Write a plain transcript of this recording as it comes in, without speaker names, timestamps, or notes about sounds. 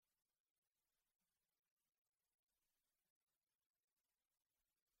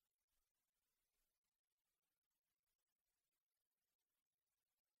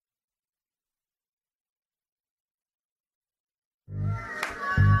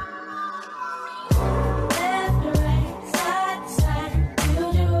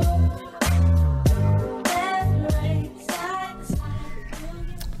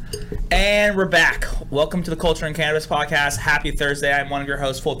And we're back. Welcome to the Culture and Cannabis Podcast. Happy Thursday. I'm one of your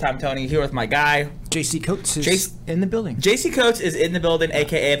hosts, Full-Time Tony, here with my guy. JC Coates is in the building. JC Coates is in the building,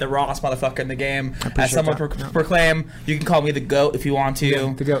 a.k.a. the rawest motherfucker in the game. As someone proclaim, you can call me the GOAT if you want to.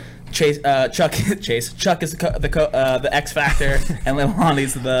 Yeah, the GOAT. Chuck is the X Factor, and Lil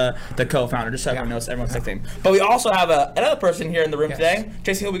Lonnie's the co-founder, just so everyone knows everyone's nickname. But we also have another person here in the room today.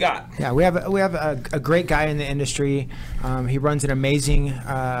 JC, who we got? Yeah, we have a great guy in the industry. He runs an amazing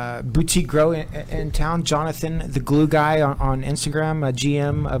boutique grow in town. Jonathan, the glue guy on Instagram, a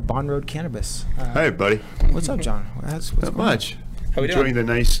GM of Bond Road Cannabis. Hi, everybody. What's up, John? What's Not much. How we doing? Enjoying the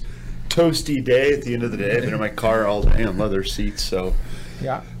nice toasty day at the end of the day. I've been in my car all day on leather seats, so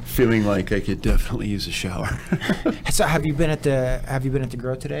Yeah. feeling like I could definitely use a shower. So have you been at the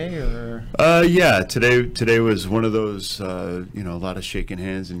grow today, or? Yeah. Today was one of those a lot of shaking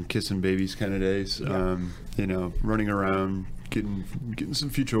hands and kissing babies kind of days. Yeah. Running around. Getting some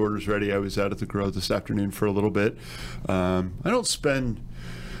future orders ready. I was out at the grow this afternoon for a little bit. I don't spend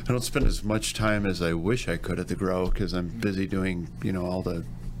as much time as I wish I could at the grow because I'm busy doing all the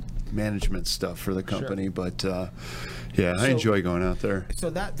management stuff for the company. Sure. But I enjoy going out there. So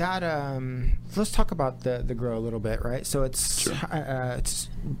let's talk about the grow a little bit, right? So it's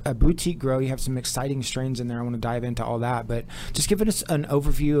a boutique grow. You have some exciting strains in there. I want to dive into all that, but just giving us an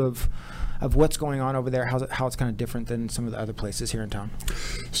overview of what's going on over there, how it's kind of different than some of the other places here in town.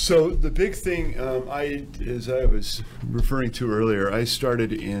 So the big thing, as I was referring to earlier, I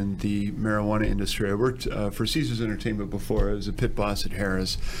started in the marijuana industry. I worked for Caesars Entertainment before. I was a pit boss at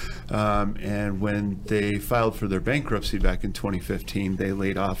Harrah's. And when they filed for their bankruptcy back in 2015, they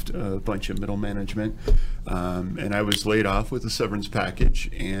laid off a bunch of middle management. And I was laid off with a severance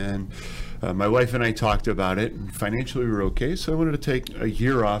package. And my wife and I talked about it, and financially we were okay, so I wanted to take a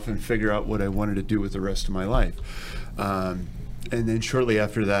year off and figure out what I wanted to do with the rest of my life. And then shortly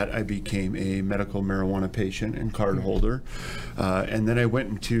after that, I became a medical marijuana patient and card holder. And then I went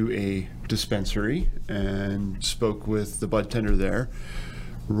into a dispensary and spoke with the bud tender there.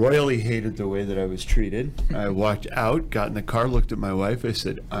 Royally hated the way that I was treated. I walked out, got in the car, looked at my wife. I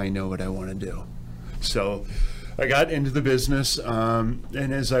said, I know what I want to do. So I got into the business, and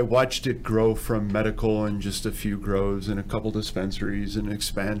as I watched it grow from medical and just a few grows and a couple dispensaries and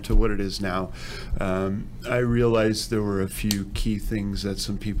expand to what it is now, I realized there were a few key things that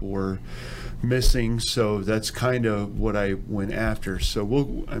some people were missing. So that's kind of what I went after.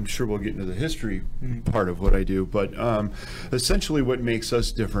 So I'm sure we'll get into the history part of what I do, but essentially what makes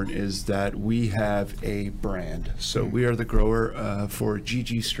us different is that we have a brand. So we are the grower for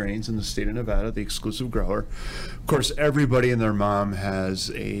GG strains in the state of Nevada, the exclusive grower. Of course, everybody and their mom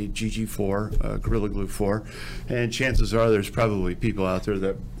has a GG4, Gorilla Glue 4, and chances are there's probably people out there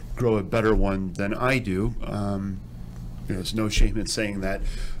that grow a better one than I do. There's no shame in saying that.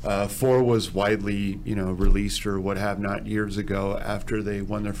 4 was widely, released or what have not years ago after they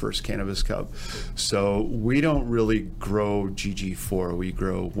won their first Cannabis Cup. So we don't really grow GG4. We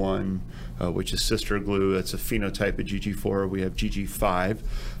grow 1, which is sister glue. That's a phenotype of GG4. We have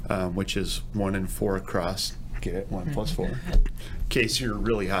GG5, which is 1 and 4 across. Get it? 1 plus 4. In case you're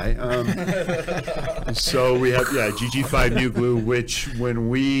really high. So we have GG5 new glue, which when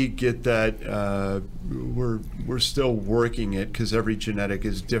we get that, we're still working it because every genetic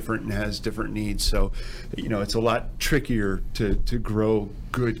is different and has different needs. So it's a lot trickier to grow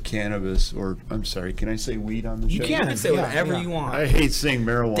good cannabis, or I'm sorry, can I say weed on the show? You can say whatever you want. I hate saying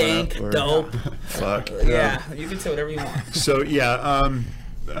marijuana. Dank, dope. Fuck. Yeah, you can say whatever you want. So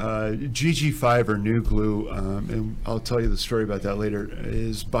GG5 or new glue, and I'll tell you the story about that later,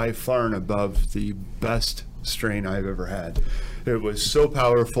 is by far and above the best strain I've ever had. It was so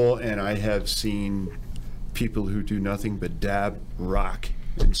powerful, and I have seen people who do nothing but dab, rock,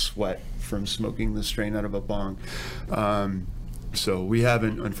 and sweat from smoking the strain out of a bong. So we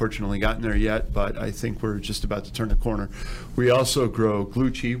haven't unfortunately gotten there yet, but I think we're just about to turn the corner. We also grow Glue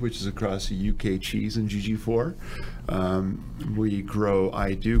Cheese, which is across the UK cheese in GG4. We grow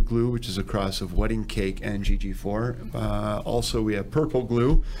I Do Glue, which is a cross of Wedding Cake and GG4. Also, we have Purple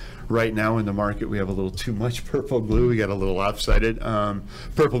Glue. Right now in the market, we have a little too much Purple Glue. We got a little lopsided.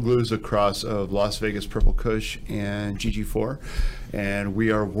 Purple Glue is a cross of Las Vegas Purple Kush and GG4. And we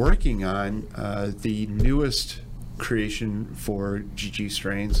are working on the newest creation for GG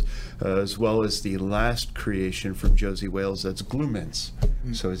strains, as well as the last creation from Josie Wales, that's Glue Mints.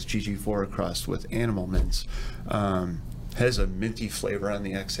 So it's GG4 crossed with Animal Mints. Has a minty flavor on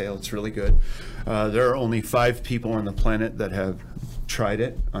the exhale. It's really good. There are only 5 people on the planet that have tried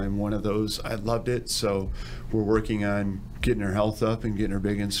it. I'm one of those. I loved it. So we're working on getting her health up and getting her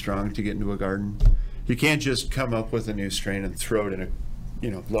big and strong to get into a garden. You can't just come up with a new strain and throw it in a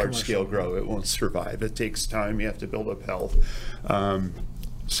large scale grow. It won't survive. It takes time. You have to build up health.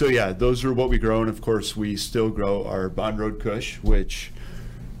 So yeah, those are what we grow, and of course we still grow our Bond Road Kush, which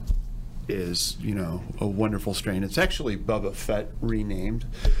is a wonderful strain. It's actually Bubba Fett renamed,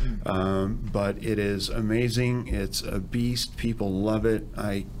 but it is amazing. It's a beast. People love it.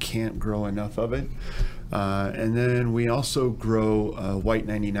 I can't grow enough of it. And then we also grow White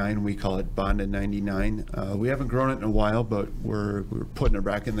 99. We call it Bonded 99. We haven't grown it in a while, but we're putting her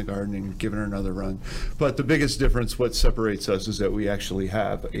back in the garden and giving her another run. But the biggest difference, what separates us, is that we actually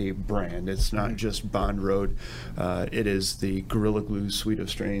have a brand. It's not just Bond Road. It is the Gorilla Glue suite of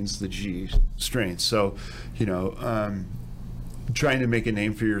strains, the G strains. So, trying to make a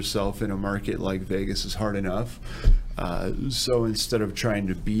name for yourself in a market like Vegas is hard enough. So instead of trying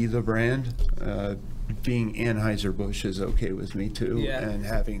to be the brand, being Anheuser-Busch is okay with me too, and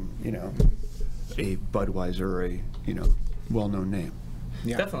having a Budweiser or a well-known name.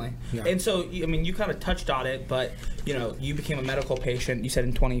 Yeah. Definitely. Yeah. And so, you kind of touched on it, but, you became a medical patient, you said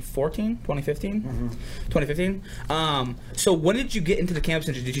in 2014, 2015? Mm-hmm. 2015. So when did you get into the cannabis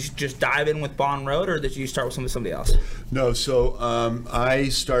industry? Did you just dive in with Bond Road, or did you start with somebody else? No, so I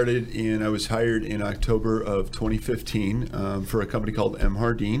was hired in October of 2015 for a company called M.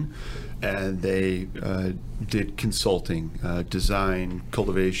 Hardeen. And they did consulting, design,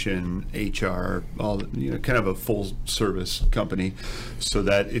 cultivation, HR, all kind of a full service company. So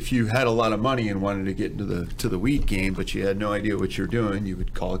that if you had a lot of money and wanted to get into the weed game, but you had no idea what you're doing, you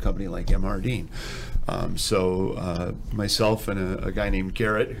would call a company like M. Hardeen. So myself and a guy named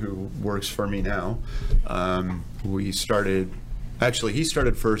Garrett, who works for me now, we started. Actually, he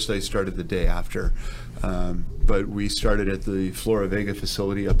started first. I started the day after. But we started at the Flora Vega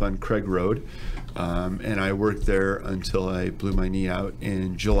facility up on Craig Road. And I worked there until I blew my knee out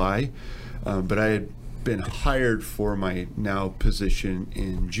in July. But I had been hired for my now position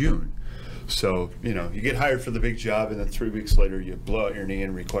in June. So, you get hired for the big job, and then 3 weeks later you blow out your knee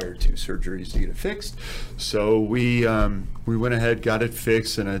and require 2 surgeries to get it fixed. So we went ahead, got it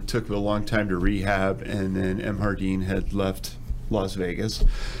fixed, and it took a long time to rehab. And then M. Hardeen had left Las Vegas,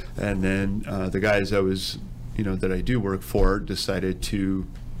 and then the guys that I do work for decided to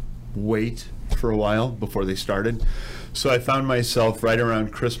wait for a while before they started. So I found myself right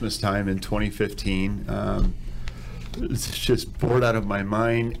around Christmas time in 2015 just bored out of my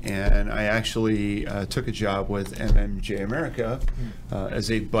mind, and I actually took a job with MMJ America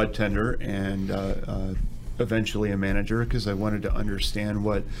as a bud tender and eventually a manager, because I wanted to understand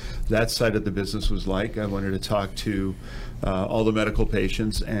what that side of the business was like. I wanted to talk to all the medical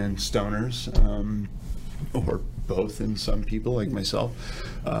patients and stoners, or both in some people like myself.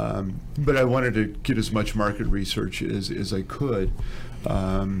 But I wanted to get as much market research as I could,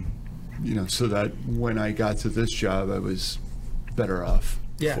 so that when I got to this job, I was better off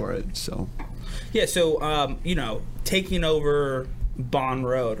for it. So, taking over Bond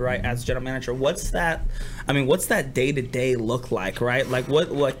Road, right, as general manager, what's that day-to-day look like, right? Like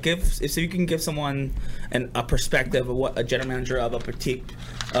if you can give someone a perspective of what a general manager of a boutique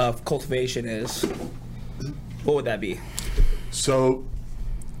of cultivation is, what would that be? So,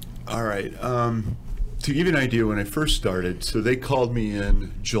 all right, to give you an idea, when I first started, so they called me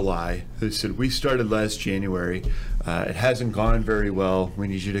in July. They said, we started last January. It hasn't gone very well. We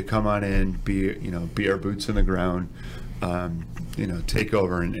need you to come on in, be our boots on the ground, take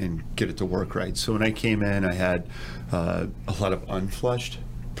over and get it to work right. So when I came in, I had a lot of unflushed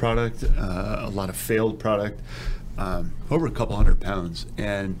product, a lot of failed product, over a couple 100 pounds.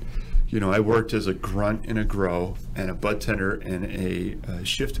 And I worked as a grunt in a grow and a bud tender and a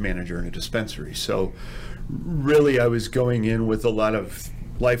shift manager in a dispensary. So really I was going in with a lot of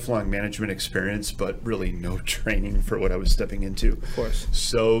lifelong management experience, but really no training for what I was stepping into. Of course.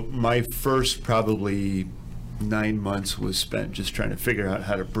 So my first probably 9 months was spent just trying to figure out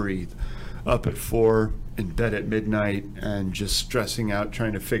how to breathe. Up at 4, in bed at midnight, and just stressing out,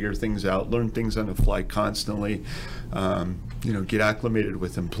 trying to figure things out, learn things on the fly constantly, get acclimated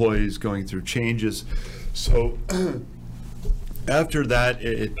with employees, going through changes. So after that,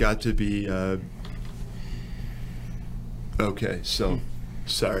 it got to be,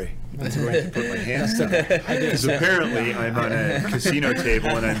 sorry. That's where I put my hands down. Because apparently I'm on a casino table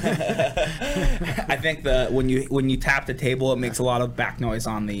and I think when you tap the table, it makes a lot of back noise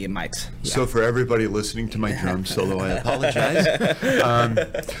on the mics. Yeah. So for everybody listening to my drum solo, I apologize.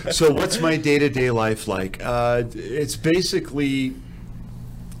 So what's my day-to-day life like? It's basically,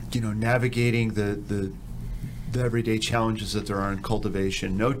 navigating the everyday challenges that there are in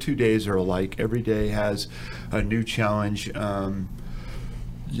cultivation. No 2 days are alike. Every day has a new challenge.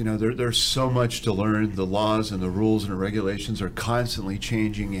 there's so much to learn. The laws and the rules and the regulations are constantly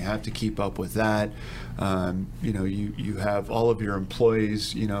changing. You have to keep up with that. You have all of your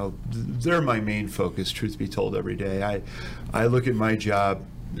employees, they're my main focus, truth be told, every day. I look at my job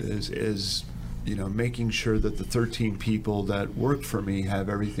as making sure that the 13 people that work for me have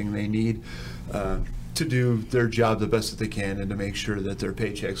everything they need to do their job the best that they can, and to make sure that their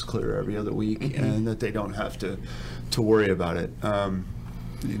paycheck's clear every other week, and that they don't have to worry about it.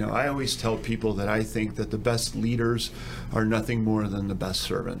 I always tell people that I think that the best leaders are nothing more than the best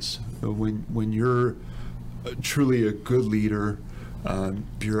servants. When you're truly a good leader,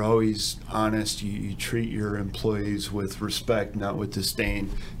 you're always honest. You treat your employees with respect, not with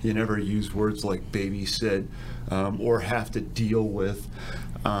disdain. You never use words like babysit or have to deal with.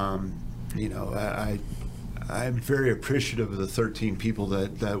 I'm very appreciative of the 13 people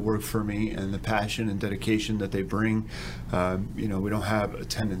that work for me, and the passion and dedication that they bring. We don't have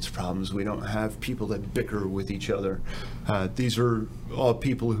attendance problems. We don't have people that bicker with each other. These are all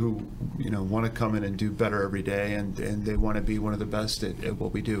people who, want to come in and do better every day, and they want to be one of the best at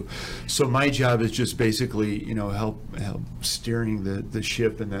what we do. So my job is just basically, help steering the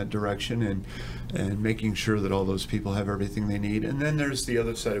ship in that direction, and making sure that all those people have everything they need. And then there's the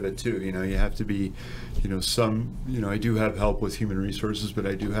other side of it too. You have to be, I do have help with human resources, but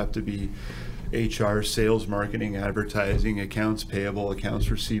I do have to be HR, sales, marketing, advertising, accounts payable, accounts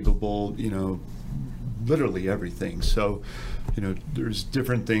receivable, literally everything. So, there's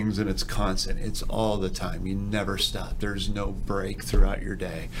different things, and it's constant. It's all the time. You never stop. There's no break throughout your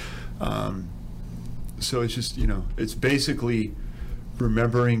day. So it's just, it's basically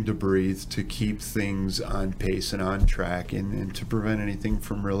remembering to breathe, to keep things on pace and on track, and to prevent anything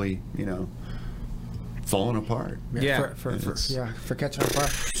from really, falling apart. Yeah, for catching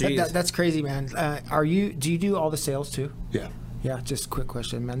apart. That's crazy, man. Do you do all the sales too? Yeah. Yeah, just a quick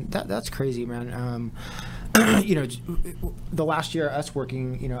question, man. That's crazy, man. The last year, us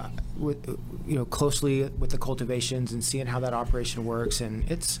working, closely with the cultivations and seeing how that operation works, and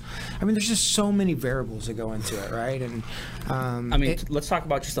there's just so many variables that go into it, right? And let's talk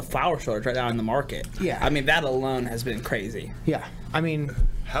about just the flower shortage right now in the market. Yeah, that alone has been crazy. Yeah,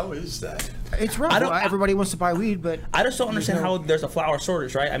 how is that? It's rough. Everybody wants to buy weed, but I just don't understand how there's a flower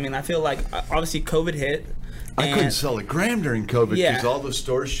shortage, right? I feel like obviously COVID hit. I couldn't sell a gram during COVID because all the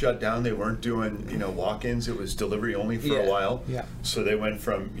stores shut down. They weren't doing, walk-ins. It was delivery only for a while. Yeah. So they went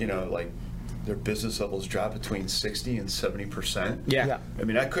from, their business levels dropped between 60 and 70%. Yeah.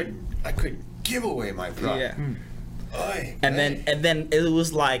 I couldn't give away my product. Yeah. And then it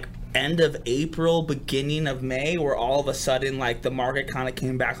was like end of April, beginning of May, where all of a sudden the market kind of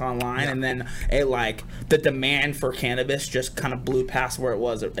came back online, and then the demand for cannabis just kind of blew past where it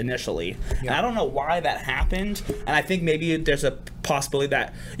was initially. And I don't know why that happened, and I think maybe there's a possibility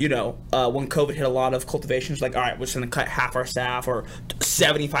that when COVID hit, a lot of cultivations all right, we're just going to cut half our staff or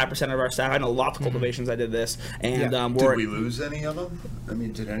 75% of our staff. I know lots of cultivations that did this, and did we lose any of them?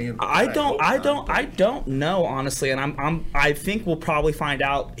 Did any of them? I don't know, honestly, and I think we'll probably find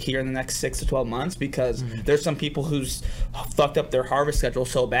out here in the next 6 to 12 months, because there's some people who's fucked up their harvest schedule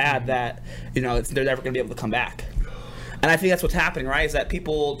so bad that they're never going to be able to come back. And I think that's what's happening, right? Is that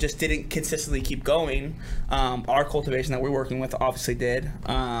people just didn't consistently keep going. Our cultivation that we're working with obviously did,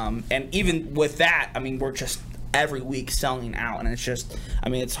 and even with that, we're just every week selling out, and it's just,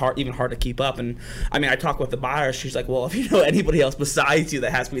 it's hard to keep up. And I talk with the buyer. She's like, well, if you know anybody else besides you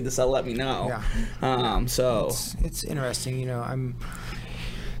that has weed to sell, let me know. Yeah. So it's interesting.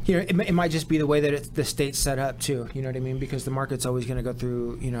 It might just be the way that the state's set up too. You know what I mean? Because the market's always going to go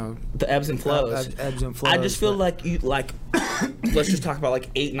through, the ebbs and flows. I just feel like let's just talk about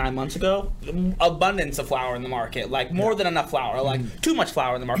 8-9 months ago, abundance of flower in the market, more than enough flower, too much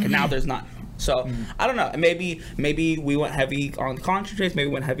flower in the market. Now there's not. So I don't know. Maybe we went heavy on concentrates. Maybe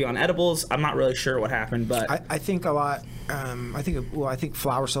we went heavy on edibles. I'm not really sure what happened, but I think a lot. I think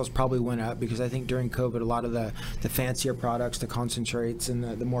flower sales probably went up because I think during COVID a lot of the fancier products, the concentrates, and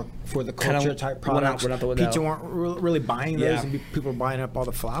the more for the culture type products, people weren't really buying those, and people were buying up all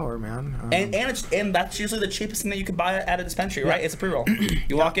the flower, man. And that's usually the cheapest thing that you could buy at a dispensary, right? It's a pre-roll.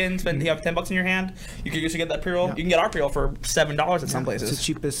 You walk in, you have $10 in your hand. You can usually get that pre-roll. You can get our pre-roll for $7 at some places. It's the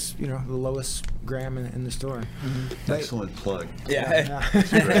cheapest, the lowest gram in the store. Excellent plug.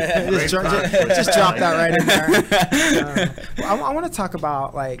 Just drop that right in there. I want to talk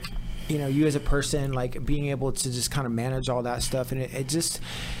about you as a person, being able to just kind of manage all that stuff, and it just,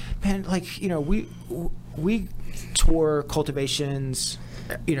 man, we tour cultivations,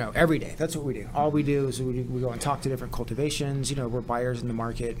 every day. That's what we do. All we do is we go and talk to different cultivations. We're buyers in the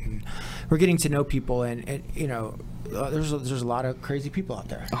market, and we're getting to know people, and there's a lot of crazy people out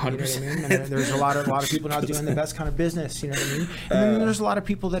there. 100%. You know what I mean? And there's a lot of people not doing the best kind of business. You know what I mean? And then there's a lot of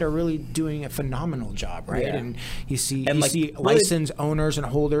people that are really doing a phenomenal job, right? Yeah. And you see really, license owners and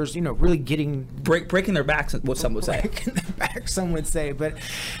holders, really getting breaking their backs. What some would say. Breaking their back, some would say. But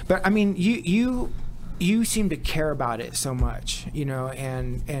I mean, you seem to care about it so much,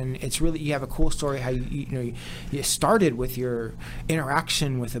 and it's really, you have a cool story how you started with your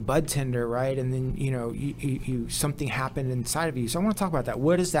interaction with a bud tender, right? And then you something happened inside of you. So I want to talk about that.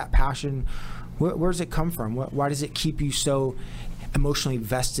 What is that passion? Where does it come from? Why does it keep you so emotionally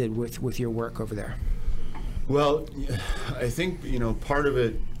vested with your work over there? Well, I think part of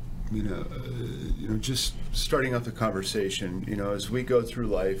it, just starting off the conversation, as we go through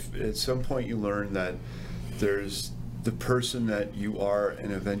life, at some point you learn that there's the person that you are,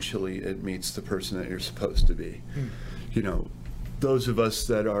 and eventually it meets the person that you're supposed to be. Those of us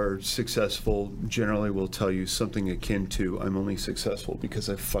that are successful generally will tell you something akin to, I'm only successful because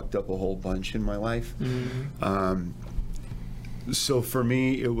I fucked up a whole bunch in my life. So for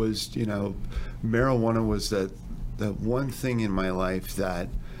me, it was, marijuana was that one thing in my life that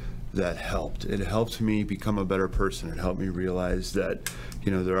helped. It helped me become a better person. It helped me realize that,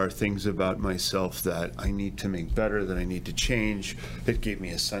 there are things about myself that I need to make better, that I need to change. It gave me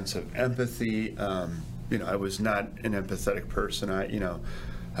a sense of empathy. I was not an empathetic person.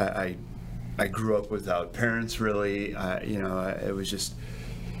 I grew up without parents, really. It was just,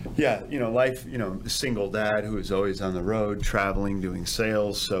 life, single dad who was always on the road, traveling, doing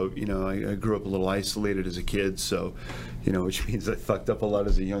sales. So, I grew up a little isolated as a kid. So, which means I fucked up a lot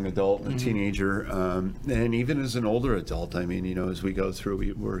as a young adult and a teenager. And even as an older adult, as we go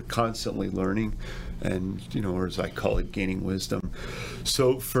through, we're constantly learning and, or as I call it, gaining wisdom.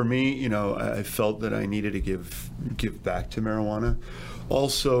 So for me, I felt that I needed to give back to marijuana.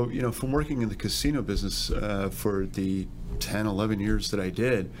 Also, from working in the casino business for the 10, 11 years that I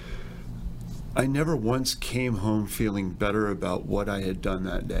did, I never once came home feeling better about what I had done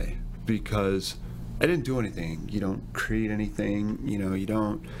that day, because I didn't do anything. You don't create anything, you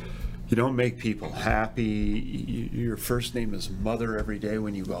don't make people happy. Your first name is mother every day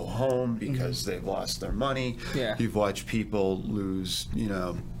when you go home because they've lost their money. Yeah. You've watched people lose,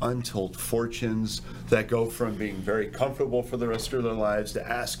 untold fortunes that go from being very comfortable for the rest of their lives to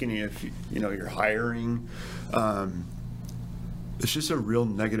asking you if, you're hiring. It's just a real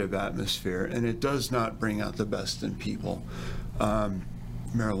negative atmosphere, and it does not bring out the best in people.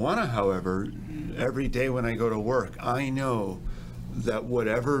 Marijuana, however, every day when I go to work, I know that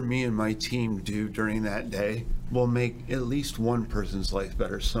whatever me and my team do during that day will make at least one person's life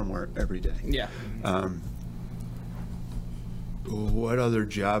better somewhere every day. Yeah. What other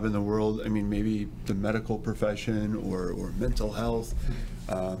job in the world? I mean, maybe the medical profession or mental health.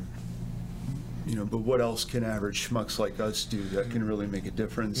 But what else can average schmucks like us do that can really make a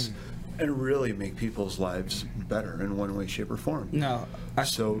difference and really make people's lives better in one way, shape, or form? No.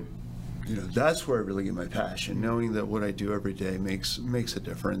 So, that's where I really get my passion, knowing that what I do every day makes a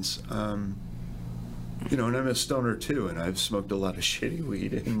difference. And I'm a stoner too, and I've smoked a lot of shitty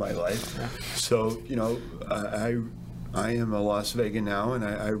weed in my life. So, I am a Las Vegan now, and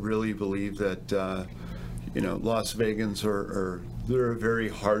I really believe that, Las Vegans they're a very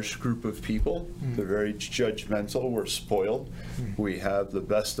harsh group of people. They're very judgmental. We're spoiled. We have the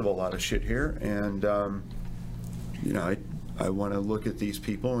best of a lot of shit here, and I want to look at these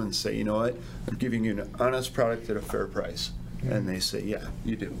people and say, you know what, I'm giving you an honest product at a fair price. And they say, yeah,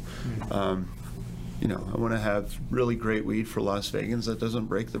 you do. I want to have really great weed for Las Vegans that doesn't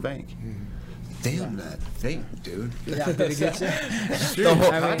break the bank. Damn that vape, dude. Yeah, did it get you?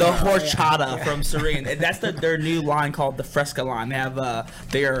 The horchata from Serene. And that's their new line called the Fresca line. They have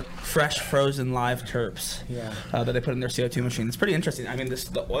their fresh frozen live terps that they put in their CO2 machine. It's pretty interesting. I mean,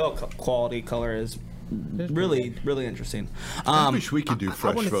 the oil quality color is really, really interesting. I wish we could do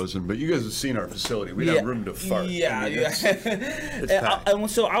fresh frozen, but you guys have seen our facility. We have room to fart. Yeah,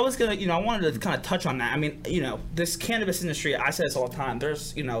 it's so I was gonna, I wanted to kind of touch on that. I mean, this cannabis industry, I say this all the time.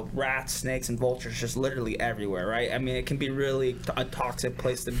 There's, rats, snakes, and vultures just literally everywhere, right? I mean, it can be really a toxic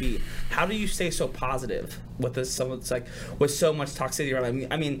place to be. How do you stay so positive with this? It's like with so much toxicity around.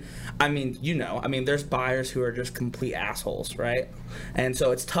 I mean, there's buyers who are just complete assholes, right? And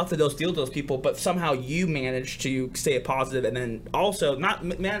so it's tough to deal with those people, but somehow you manage to stay positive, and then also not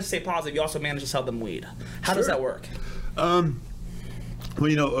manage to stay positive. You also manage to sell them weed. How does that work? Well,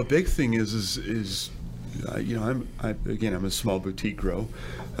 a big thing is I'm a small boutique grow.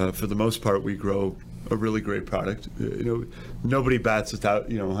 For the most part, we grow a really great product. Nobody bats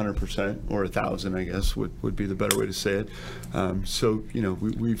 100% or 1,000, I guess would be the better way to say it. So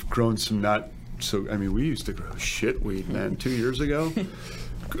we've grown some not so, I mean, we used to grow shit weed, man, 2 years ago.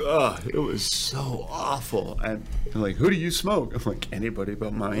 God, it was so awful. And I'm like, who do you smoke? I'm like, anybody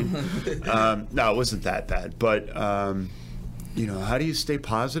but mine. No, it wasn't that bad. But, you know, how do you stay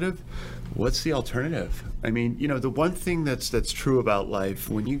positive? What's the alternative? I mean, you know, the one thing that's true about life,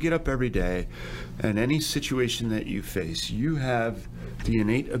 when you get up every day and any situation that you face, you have the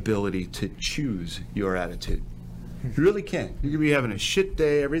innate ability to choose your attitude. You really can. You could be having a shit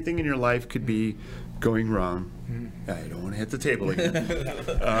day. Everything in your life could be going wrong. I don't want to hit the table again.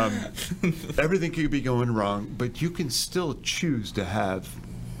 Everything could be going wrong, but you can still choose to have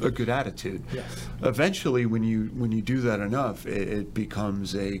a good attitude. Yes. Eventually, when you do that enough, it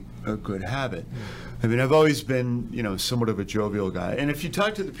becomes a good habit. I mean, I've always been, you know, somewhat of a jovial guy. And if you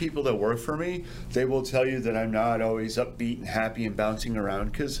talk to the people that work for me, they will tell you that I'm not always upbeat and happy and bouncing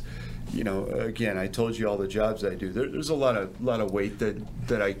around because, you know, again, I told you all the jobs I do. There's a lot of weight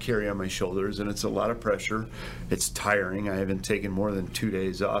that I carry on my shoulders, and it's a lot of pressure. It's tiring. I haven't taken more than 2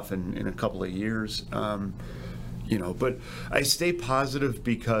 days off in a couple of years. You know, but I stay positive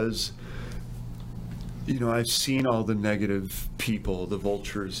because, you know, I've seen all the negative people, the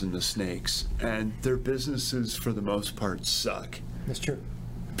vultures and the snakes, and their businesses, for the most part, suck. That's true.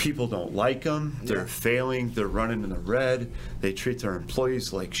 People don't like them. They're failing. They're running in the red. They treat their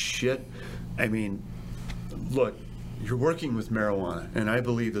employees like shit. I mean, look, you're working with marijuana, and I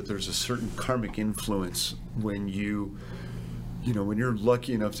believe that there's a certain karmic influence when when you're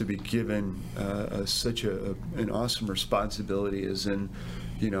lucky enough to be given such an awesome responsibility as in,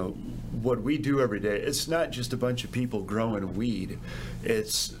 you know, what we do every day. It's not just a bunch of people growing weed.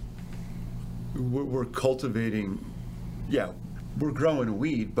 We're cultivating, we're growing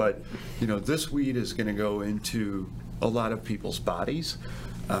weed, but, you know, this weed is going to go into a lot of people's bodies.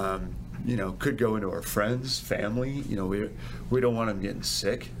 You know, could go into our friends, family. You know, we don't want them getting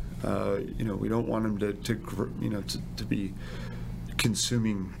sick. You know, we don't want them to be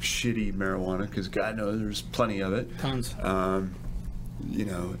consuming shitty marijuana, because God knows there's plenty of it. Tons. You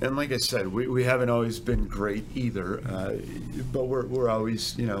know, and like I said, we haven't always been great either, but we're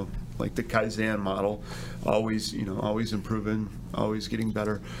always, you know, like the Kaizen model, always improving, always getting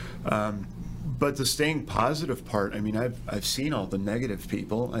better. But the staying positive part, I mean, I've seen all the negative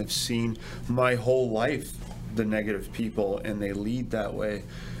people. I've seen my whole life the negative people, and they lead that way.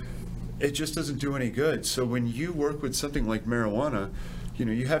 It just doesn't do any good. So when you work with something like marijuana, you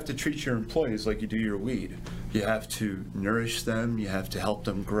know, you have to treat your employees like you do your weed. You have to nourish them. You have to help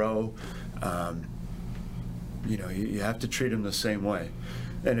them grow. You know, you have to treat them the same way.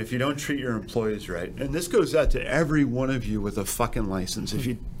 And if you don't treat your employees right, and this goes out to every one of you with a fucking license,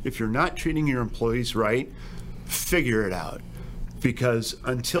 if you're not treating your employees right, figure it out. Because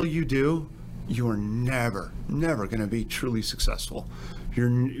until you do, you are never going to be truly successful. You're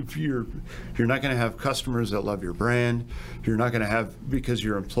not going to have customers that love your brand. You're not going to have, because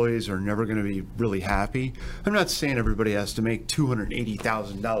your employees are never going to be really happy. I'm not saying everybody has to make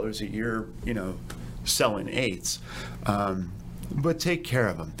 $280,000 a year, you know, selling eighths, but take care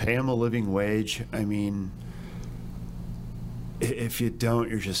of them. Pay them a living wage. I mean, if you don't,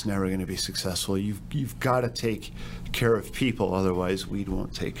 you're just never going to be successful. You've got to take care of people, otherwise weed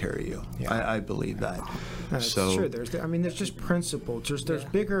won't take care of you. Yeah. I believe that. That's true. There's just principles. There's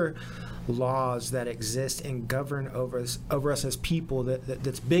bigger laws that exist and govern over us as people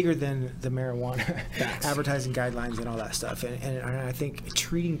that's bigger than the marijuana advertising guidelines and all that stuff. And I think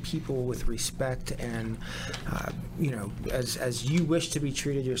treating people with respect and you know, as you wish to be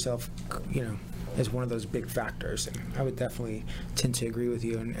treated yourself, you know, is one of those big factors. And I would definitely tend to agree with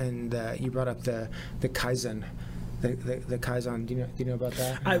you. And you brought up the Kaizen. The Kaizen, do you know about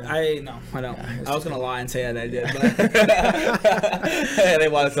that? No, I don't. Yeah, I was going to lie and say that I did, but they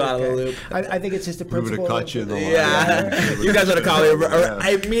want to go out of the loop. I think it's just a principle. We would have caught you in the lie. Yeah, you guys would have caught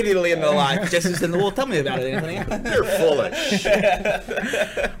me immediately in the lie. Just said, well, tell me about it, Anthony. You're full of shit.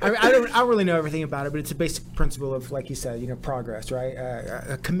 I don't really know everything about it, but it's a basic principle of, like you said, you know, progress, right?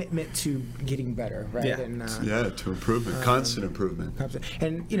 A commitment to getting better, right? Yeah, and, to improvement, constant improvement.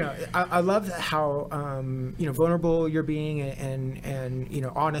 And you know, I love how you know, vulnerable you're being, and you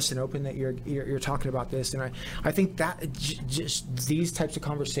know, honest and open that you're talking about this. And I think that just these types of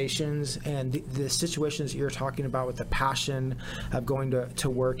conversations and the situations that you're talking about with the passion of going to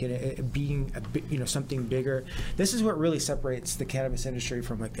work and it being you know, something bigger, this is what really separates the cannabis industry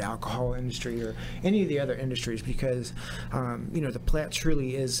from like the alcohol industry or any of the other industries, because you know, the plant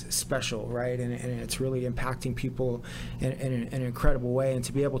truly is special, right? And it's really impacting people in an incredible way, and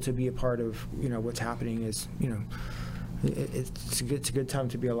to be able to be a part of, you know, what's happening is, you know, it's a good time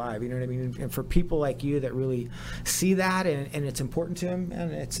to be alive. You know what I mean? And for people like you that really see that and it's important to them,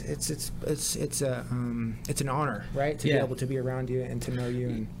 and it's an honor, right, to be able to be around you and to know you.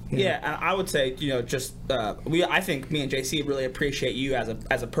 And and I would say, just I think me and JC really appreciate you as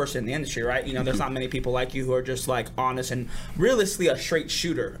a person in the industry, right? There's not many people like you who are just like honest and realistically a straight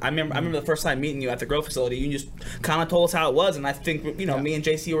shooter. I remember the first time meeting you at the grow facility, you just kind of told us how it was, and I think me and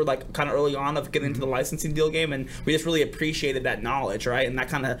JC were like kind of early on of getting into the licensing deal game, and we just really appreciated that knowledge, right? And that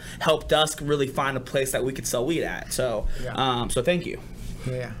kind of helped us really find a place that we could sell weed at. So, so thank you.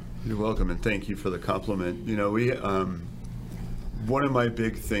 Yeah. You're welcome, and thank you for the compliment. We one of my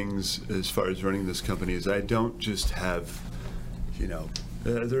big things as far as running this company is I don't just have,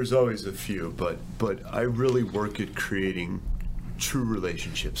 there's always a few, but I really work at creating true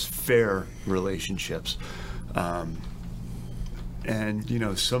relationships, fair relationships. And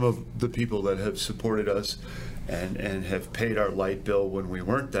some of the people that have supported us and have paid our light bill when we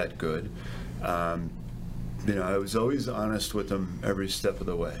weren't that good, I was always honest with them every step of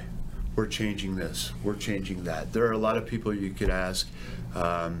the way. We're changing this, we're changing that. There are a lot of people you could ask.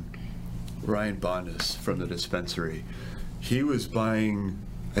 Ryan Bondus from the dispensary, he was buying,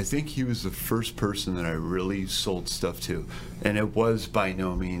 I think he was the first person that I really sold stuff to, and it was by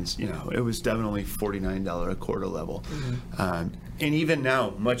no means, it was definitely $49 a quarter level. And even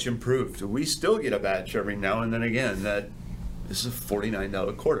now, much improved. We still get a batch every now and then again that this is a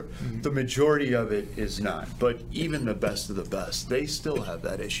 $49 quarter. The majority of it is not, but even the best of the best, they still have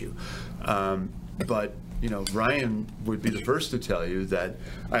that issue. But Ryan would be the first to tell you that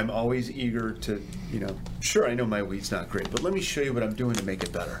I'm always eager to, sure, I know my weed's not great, but let me show you what I'm doing to make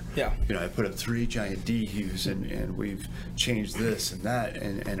it better. Yeah. I put up 3 giant dehues and we've changed this and that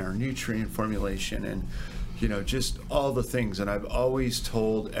and our nutrient formulation and, just all the things. And I've always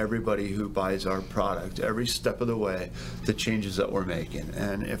told everybody who buys our product every step of the way the changes that we're making.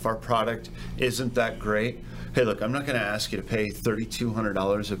 And if our product isn't that great, hey, look, I'm not going to ask you to pay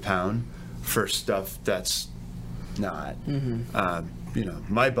 $3,200 a pound for stuff that's not.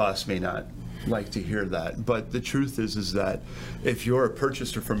 My boss may not like to hear that, but the truth is that if you're a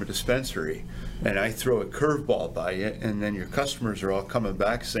purchaser from a dispensary and I throw a curveball by you and then your customers are all coming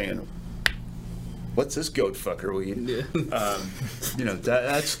back saying, what's this goat fucker weed?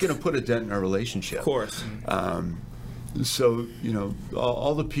 That's going to put a dent in our relationship. Of course. So,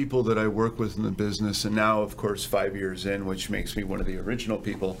 all the people that I work with in the business, and now, of course, 5 years in, which makes me one of the original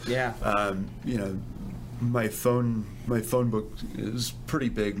people. Yeah. My phone book is pretty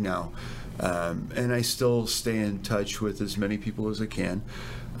big now, and I still stay in touch with as many people as I can.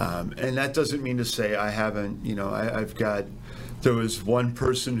 And that doesn't mean to say I haven't, there was one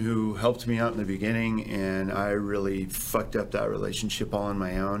person who helped me out in the beginning, and I really fucked up that relationship all on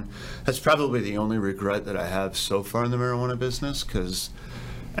my own. That's probably the only regret that I have so far in the marijuana business, because,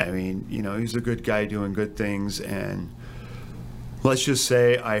 he's a good guy doing good things, and let's just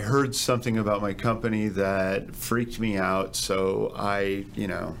say I heard something about my company that freaked me out, so I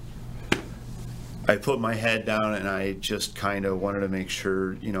put my head down and I just kind of wanted to make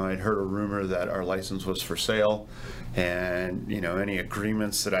sure, I'd heard a rumor that our license was for sale, and, any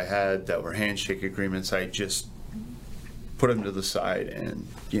agreements that I had that were handshake agreements, I just put them to the side and,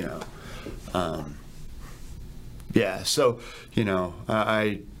 so,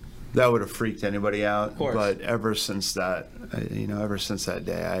 that would have freaked anybody out. But ever since that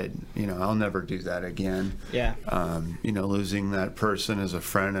day, I'll never do that again. Yeah. Losing that person as a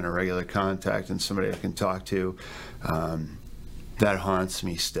friend and a regular contact and somebody I can talk to, that haunts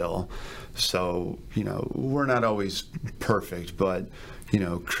me still. So, we're not always perfect, but,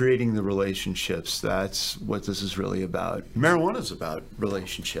 creating the relationships, that's what this is really about. Marijuana is about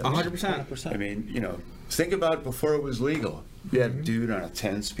relationships. 100%. Think about it before it was legal. You had a dude on a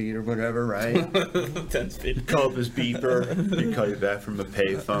 10-speed or whatever, right? 10-speed. You'd call up his beeper. He'd call you back from the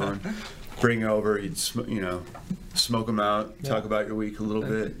payphone. Bring over. You'd smoke them out. Talk about your week a little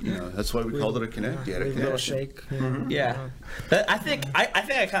bit. That's why we called it a connect. You had a little shake. Yeah. I think I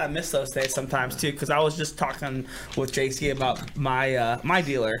kind of miss those days sometimes too, because I was just talking with JC about my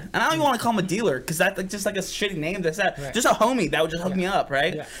dealer, and I don't even want to call him a dealer because that's just like a shitty name. That's just a homie that would just hook me up,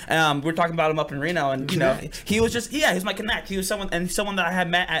 right? Yeah. We're talking about him up in Reno, and he was just he's my connect. He was someone that I had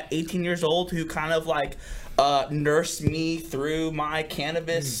met at 18 years old who kind of like nursed me through my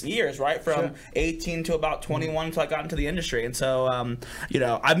cannabis years, right? From 18 to about 21 until I got into the industry. And so,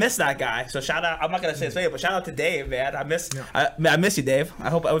 I miss that guy. So shout out, I'm not going to say his name, but shout out to Dave, man. I miss you, Dave. I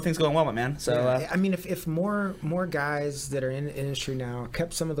hope everything's going well, my man. So, I mean, if more guys that are in the industry now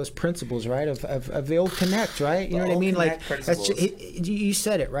kept some of those principles, right, of the old connect, right? You know what I mean? Like, you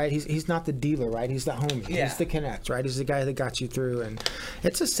said it, right? He's not the dealer, right? He's the homie. Yeah. He's the connect, right? He's the guy that got you through. And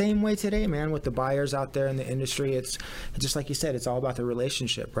it's the same way today, man, with the buyers out there in the industry. It's just like you said, it's all about the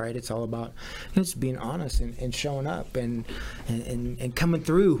relationship, right? It's all about just being honest and showing up and coming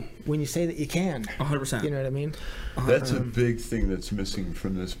through when you say that you can. 100%. You know what I mean? That's a big thing that's missing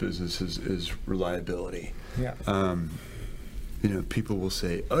from this business is reliability. Yeah. People will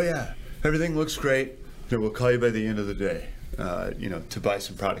say, "Oh yeah, everything looks great. We'll call you by the end of the day." To buy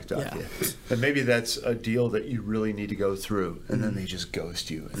some product off you. And maybe that's a deal that you really need to go through, and then they just ghost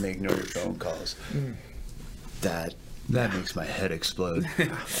you and they ignore your phone calls. That makes my head explode.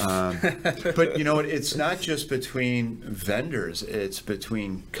 But you know what? It's not just between vendors, it's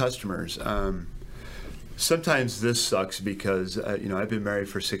between customers. Sometimes this sucks because, I've been married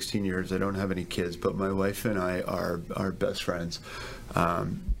for 16 years. I don't have any kids, but my wife and I are best friends.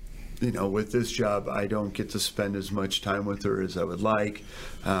 With this job, I don't get to spend as much time with her as I would like.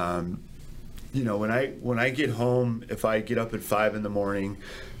 When I get home, if I get up at 5 in the morning,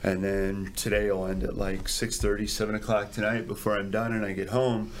 and then today I'll end at like 6:30, 7 o'clock tonight before I'm done and I get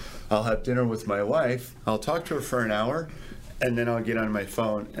home, I'll have dinner with my wife. I'll talk to her for an hour, and then I'll get on my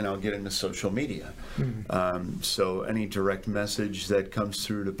phone and I'll get into social media. So any direct message that comes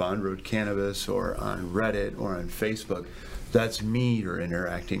through to Bond Road Cannabis or on Reddit or on Facebook, that's me you're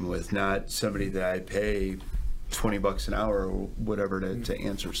interacting with, not somebody that I pay $20 an hour or whatever to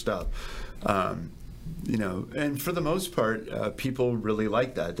answer stuff. And for the most part, people really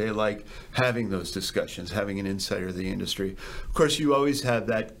like that. They like having those discussions, having an insider of the industry. Of course, you always have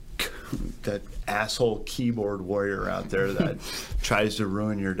that asshole keyboard warrior out there that tries to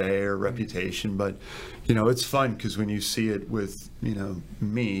ruin your day or reputation. But, it's fun because when you see it with,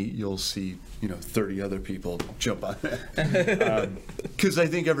 me, you'll see 30 other people jump on that. Because I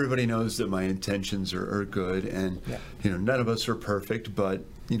think everybody knows that my intentions are good, and none of us are perfect, but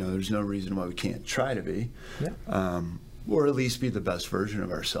there's no reason why we can't try to be, or at least be the best version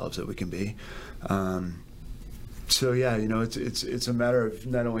of ourselves that we can be. So yeah, it's a matter of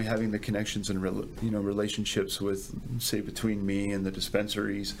not only having the connections and relationships with, say, between me and the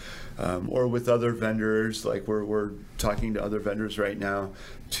dispensaries, or with other vendors. Like we're talking to other vendors right now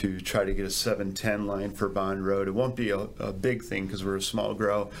to try to get a 710 line for Bond Road. It won't be a big thing because we're a small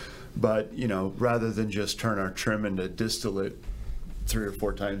grow, but rather than just turn our trim into distillate 3 or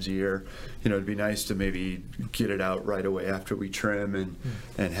 4 times a year, it'd be nice to maybe get it out right away after we trim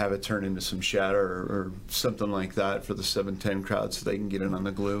and have it turn into some shatter or something like that for the 710 crowd so they can get in on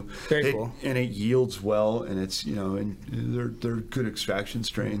the glue. Very cool. And it yields well, and it's and they're good extraction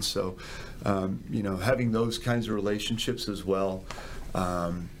strains. So having those kinds of relationships as well,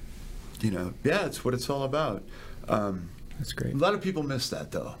 it's what it's all about. That's great. A lot of people miss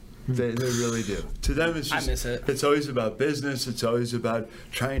that though. They really do. To them, it's just, I miss it. It's always about business. It's always about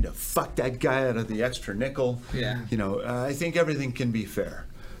trying to fuck that guy out of the extra nickel. Yeah. I think everything can be fair.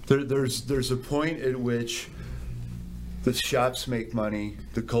 There's a point at which the shops make money,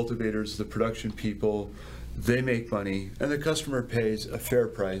 the cultivators, the production people, they make money, and the customer pays a fair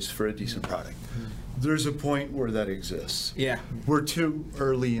price for a decent product. There's a point where that exists. Yeah. We're too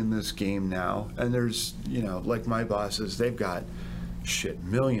early in this game now, and there's, like my bosses, they've got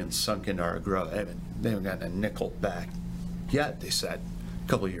millions sunk into our grow. They haven't gotten a nickel back yet. They sat a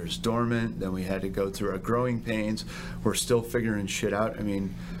couple of years dormant. Then we had to go through our growing pains. We're still figuring shit out. I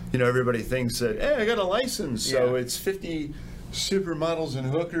mean, everybody thinks that, hey, I got a license, so it's 50 supermodels and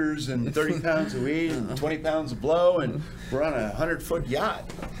hookers and 30 pounds of weed and 20 pounds of blow, and we're on a 100-foot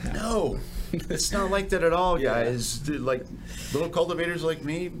yacht. No. It's not like that at all, guys. Like little cultivators like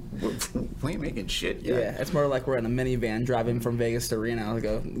me, we ain't making shit yet. Yeah, it's more like we're in a minivan driving from Vegas to Reno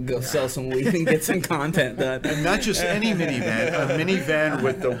to go sell some weed and get some content done. And not just any minivan, a minivan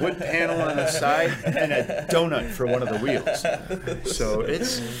with the wood panel on the side and a donut for one of the wheels. So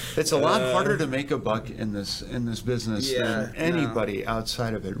it's a lot harder to make a buck in this business than anybody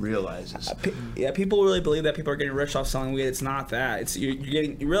outside of it realizes. People really believe that people are getting rich off selling weed. It's not that. It's you're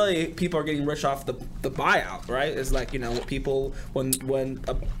getting people are getting getting rich off the buyout, right? Is like, you know, what people, when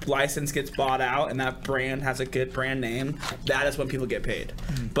a license gets bought out and that brand has a good brand name, that is when people get paid.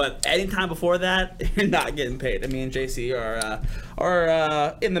 But anytime before that, you're not getting paid. I mean, JC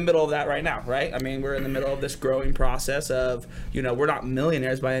are in the middle of that right now, right? I mean, we're in the middle of this growing process of, you know, we're not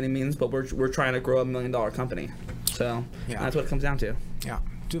millionaires by any means, but we're trying to grow $1 million company. So that's what it comes down to. Yeah.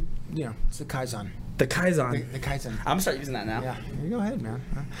 You know, it's the Kaizen. The Kaizen. The Kaizen. I'm gonna start using that now. Yeah, you go ahead, man.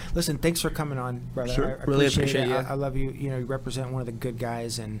 Listen, thanks for coming on, brother. Sure. I Really appreciate you. I love you. You know, you represent one of the good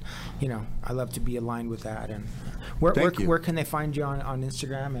guys, and you know, I love to be aligned with that. And where can they find you on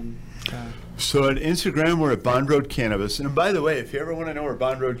Instagram? And so at Instagram, we're at Bond Road Cannabis. And by the way, if you ever want to know where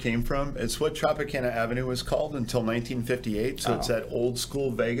Bond Road came from, it's what Tropicana Avenue was called until 1958. So it's that old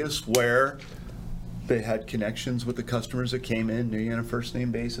school Vegas where they had connections with the customers that came in, knew you on a first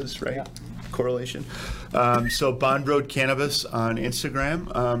name basis, right? Yeah. Correlation. So Bond Road Cannabis on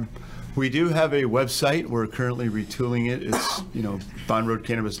Instagram. We do have a website. We're currently retooling it. It's, you know,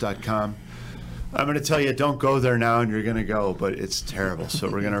 bondroadcannabis.com. I'm going to tell you, don't go there now, and you're going to go, but it's terrible. So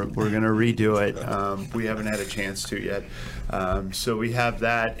we're gonna redo it. We haven't had a chance to yet. So we have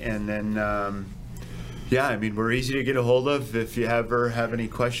that, and then. Yeah, I mean, we're easy to get a hold of. If you ever have any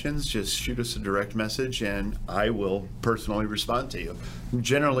questions, just shoot us a direct message, and I will personally respond to you.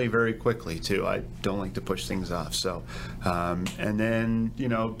 Generally very quickly, too. I don't like to push things off. So, and then, you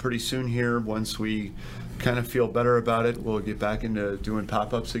know, pretty soon here, once we kind of feel better about it, we'll get back into doing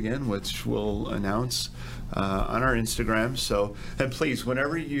pop-ups again, which we'll announce on our Instagram. So, and please,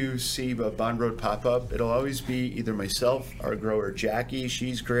 whenever you see a Bond Road pop-up, it'll always be either myself, our grower Jackie,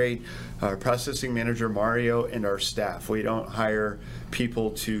 she's great, our processing manager Mario, and our staff. We don't hire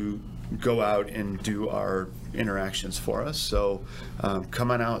people to go out and do our interactions for us. So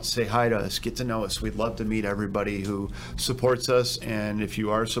come on out, say hi to us, get to know us. We'd love to meet everybody who supports us. And if you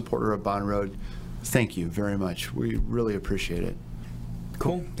are a supporter of Bond Road, thank you very much. We really appreciate it.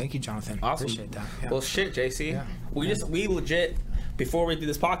 Cool. Thank you, Jonathan. Awesome. Appreciate that. Yeah. Well, shit, JC. Yeah. We legit, before we do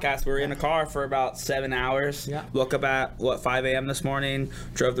this podcast, we were in a car for about 7 hours. Yeah. Woke up at 5 a.m. this morning.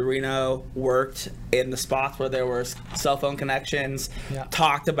 Drove to Reno. Worked in the spots where there were cell phone connections. Yeah.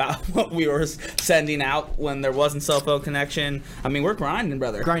 Talked about what we were sending out when there wasn't cell phone connection. I mean, we're grinding,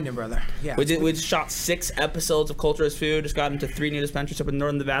 brother. Yeah. We just shot 6 episodes of Culture is Food. Just got into 3 new dispensaries up in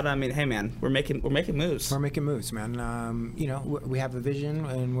Northern Nevada. I mean, hey man, we're making moves. We're making moves, man. You know, we have a vision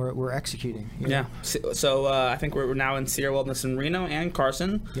and we're executing. Yeah. So I think we're now in Sierra Wellness in Reno and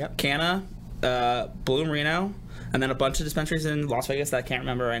Carson. Yep. Canna, Bloom, Reno, and then a bunch of dispensaries in Las Vegas that I can't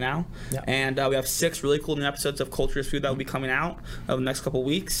remember right now. Yep. And we have 6 really cool new episodes of Culture is Food that will be coming out over the next couple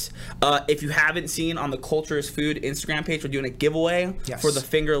weeks. If you haven't seen on the Culture is Food Instagram page, we're doing a giveaway for the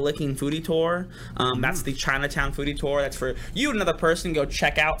Finger Licking Foodie Tour. That's the Chinatown Foodie Tour. That's for you and another person. Go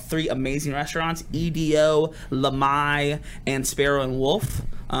check out 3 amazing restaurants, EDO, Lamai, and Sparrow and Wolf.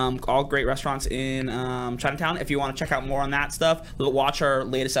 All great restaurants in Chinatown. If you want to check out more on that stuff, watch our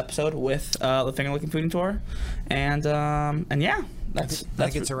latest episode with the Finger Licking Foodie Tour. And yeah, I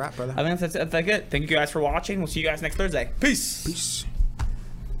think it's a wrap, brother. I think that's it. Thank you guys for watching. We'll see you guys next Thursday. Peace. Peace.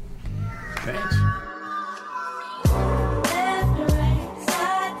 Thanks.